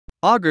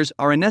Augers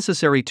are a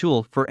necessary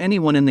tool for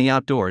anyone in the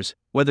outdoors,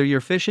 whether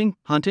you're fishing,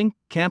 hunting,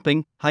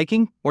 camping,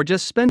 hiking, or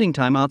just spending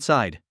time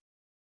outside.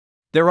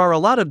 There are a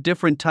lot of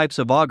different types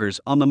of augers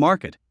on the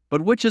market,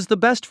 but which is the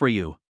best for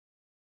you?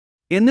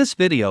 In this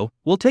video,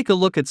 we'll take a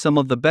look at some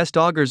of the best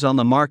augers on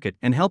the market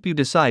and help you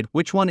decide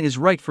which one is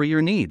right for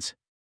your needs.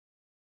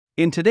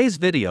 In today's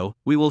video,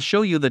 we will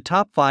show you the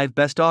top 5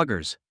 best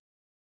augers.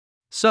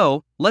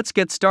 So, let's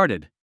get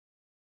started.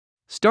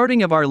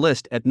 Starting of our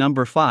list at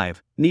number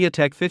 5,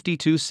 Neotech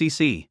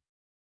 52cc.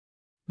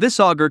 This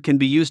auger can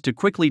be used to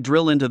quickly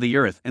drill into the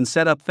earth and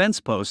set up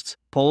fence posts,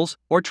 poles,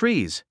 or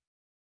trees.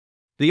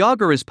 The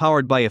auger is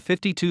powered by a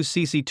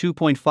 52cc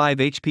 2.5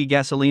 HP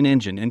gasoline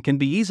engine and can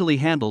be easily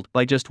handled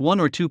by just 1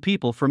 or 2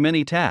 people for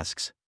many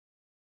tasks.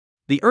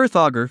 The earth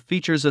auger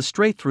features a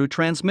straight-through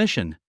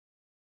transmission.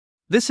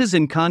 This is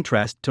in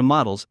contrast to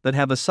models that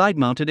have a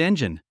side-mounted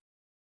engine.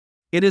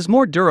 It is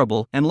more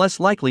durable and less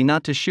likely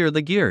not to shear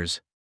the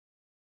gears.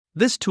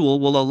 This tool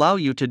will allow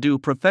you to do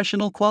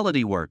professional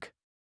quality work.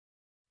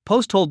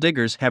 Post-hole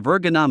diggers have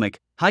ergonomic,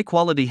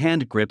 high-quality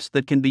hand grips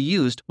that can be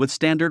used with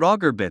standard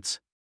auger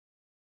bits.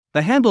 The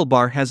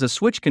handlebar has a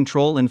switch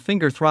control and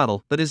finger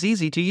throttle that is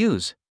easy to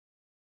use.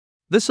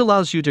 This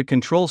allows you to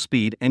control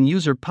speed and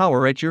user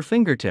power at your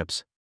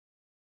fingertips.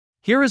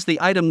 Here is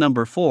the item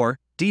number 4,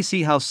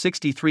 DC House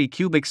 63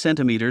 cubic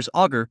centimeters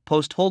auger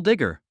post-hole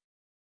digger.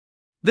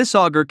 This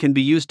auger can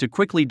be used to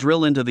quickly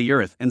drill into the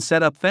earth and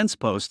set up fence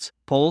posts,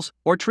 poles,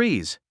 or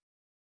trees.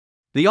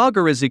 The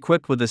auger is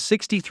equipped with a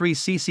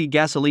 63cc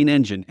gasoline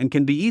engine and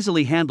can be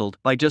easily handled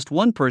by just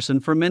one person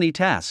for many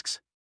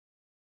tasks.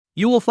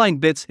 You will find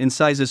bits in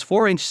sizes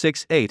 4-inch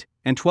 6/8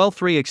 and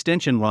 12-3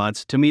 extension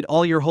rods to meet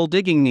all your hole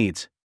digging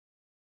needs.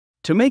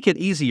 To make it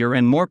easier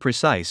and more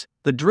precise,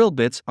 the drill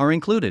bits are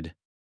included.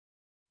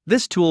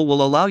 This tool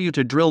will allow you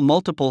to drill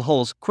multiple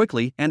holes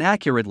quickly and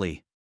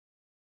accurately.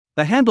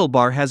 The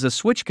handlebar has a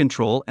switch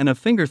control and a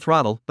finger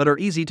throttle that are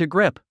easy to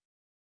grip.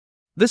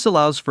 This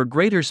allows for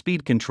greater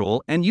speed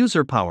control and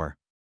user power.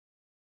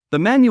 The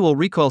manual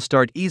recoil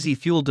start easy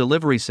fuel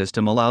delivery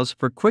system allows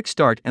for quick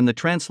start, and the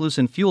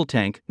translucent fuel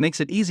tank makes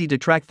it easy to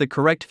track the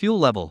correct fuel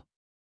level.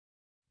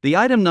 The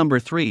item number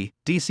 3,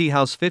 DC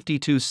House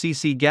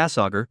 52cc gas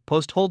auger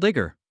post-hole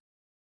digger.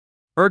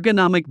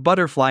 Ergonomic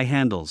butterfly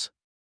handles.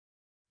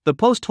 The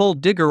post-hole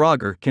digger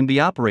auger can be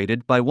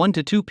operated by 1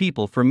 to 2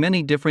 people for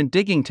many different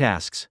digging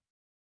tasks.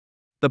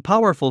 The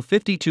powerful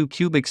 52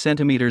 cubic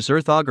centimeters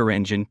earth auger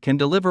engine can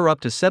deliver up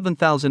to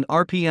 7,000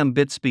 RPM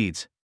bit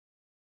speeds.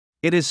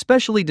 It is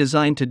specially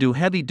designed to do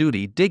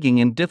heavy-duty digging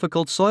in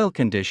difficult soil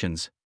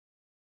conditions.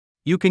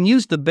 You can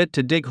use the bit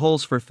to dig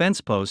holes for fence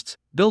posts,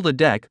 build a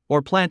deck,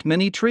 or plant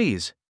many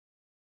trees.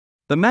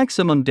 The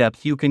maximum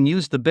depth you can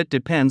use the bit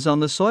depends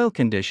on the soil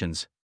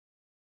conditions.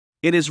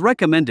 It is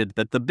recommended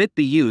that the bit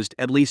be used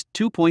at least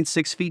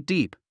 2.6 feet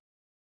deep.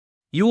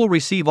 You will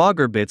receive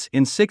auger bits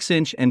in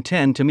 6-inch and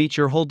 10 to meet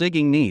your hole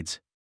digging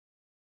needs.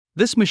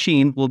 This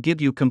machine will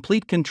give you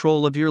complete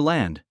control of your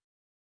land.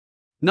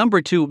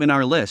 Number 2 in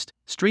our list,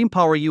 Stream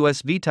Power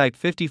US V-Type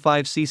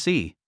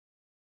 55cc.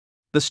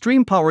 The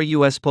Stream Power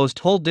US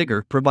post-hole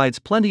digger provides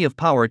plenty of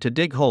power to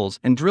dig holes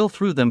and drill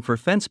through them for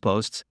fence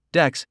posts,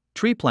 decks,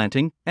 tree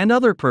planting, and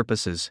other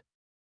purposes.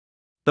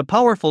 The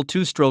powerful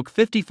 2-stroke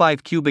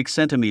 55 cubic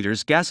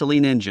centimeters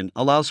gasoline engine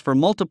allows for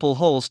multiple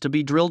holes to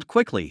be drilled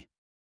quickly.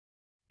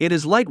 It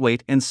is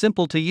lightweight and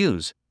simple to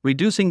use,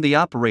 reducing the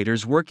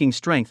operator's working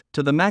strength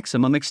to the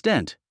maximum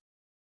extent.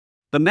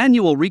 The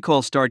manual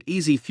recoil start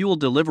easy fuel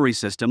delivery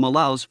system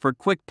allows for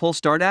quick pull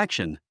start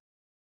action.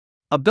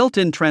 A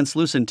built-in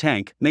translucent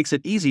tank makes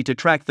it easy to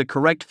track the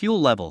correct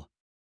fuel level.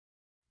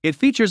 It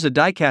features a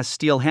die-cast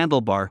steel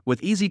handlebar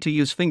with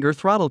easy-to-use finger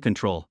throttle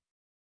control.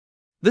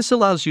 This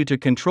allows you to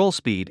control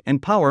speed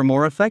and power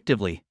more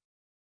effectively.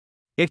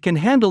 It can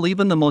handle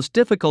even the most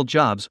difficult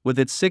jobs with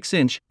its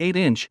 6-inch,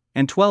 8-inch,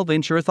 and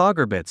 12-inch earth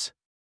auger bits.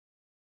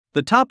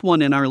 The top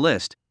one in our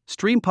list,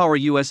 Stream Power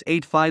US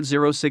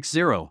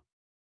 85060.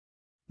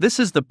 This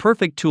is the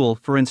perfect tool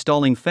for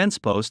installing fence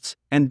posts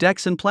and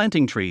decks and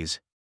planting trees.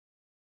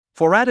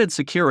 For added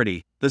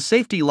security, the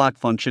safety lock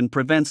function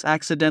prevents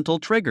accidental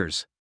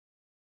triggers.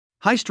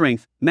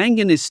 High-strength,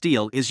 manganese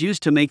steel is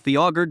used to make the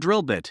auger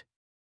drill bit.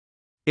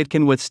 It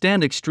can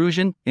withstand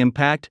extrusion,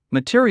 impact,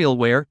 material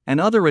wear, and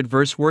other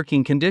adverse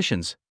working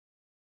conditions.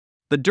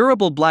 The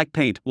durable black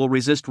paint will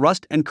resist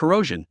rust and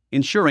corrosion,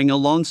 ensuring a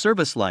long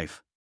service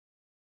life.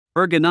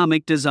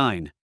 Ergonomic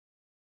design.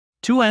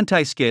 2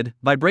 anti-skid,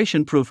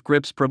 vibration-proof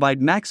grips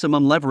provide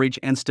maximum leverage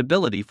and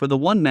stability for the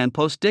one-man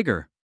post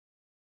digger.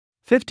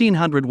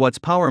 1500 watts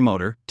power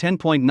motor,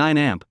 10.9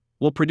 amp,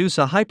 will produce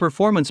a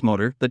high-performance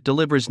motor that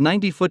delivers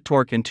 90-foot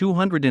torque and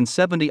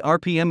 270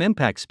 RPM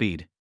impact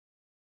speed.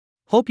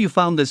 Hope you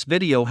found this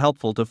video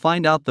helpful to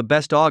find out the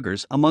best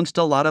augers amongst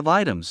a lot of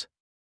items.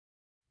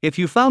 If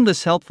you found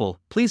this helpful,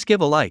 please give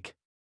a like.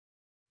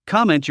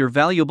 Comment your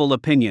valuable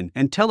opinion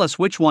and tell us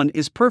which one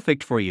is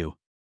perfect for you.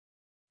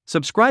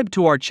 Subscribe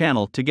to our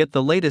channel to get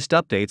the latest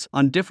updates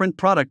on different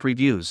product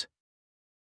reviews.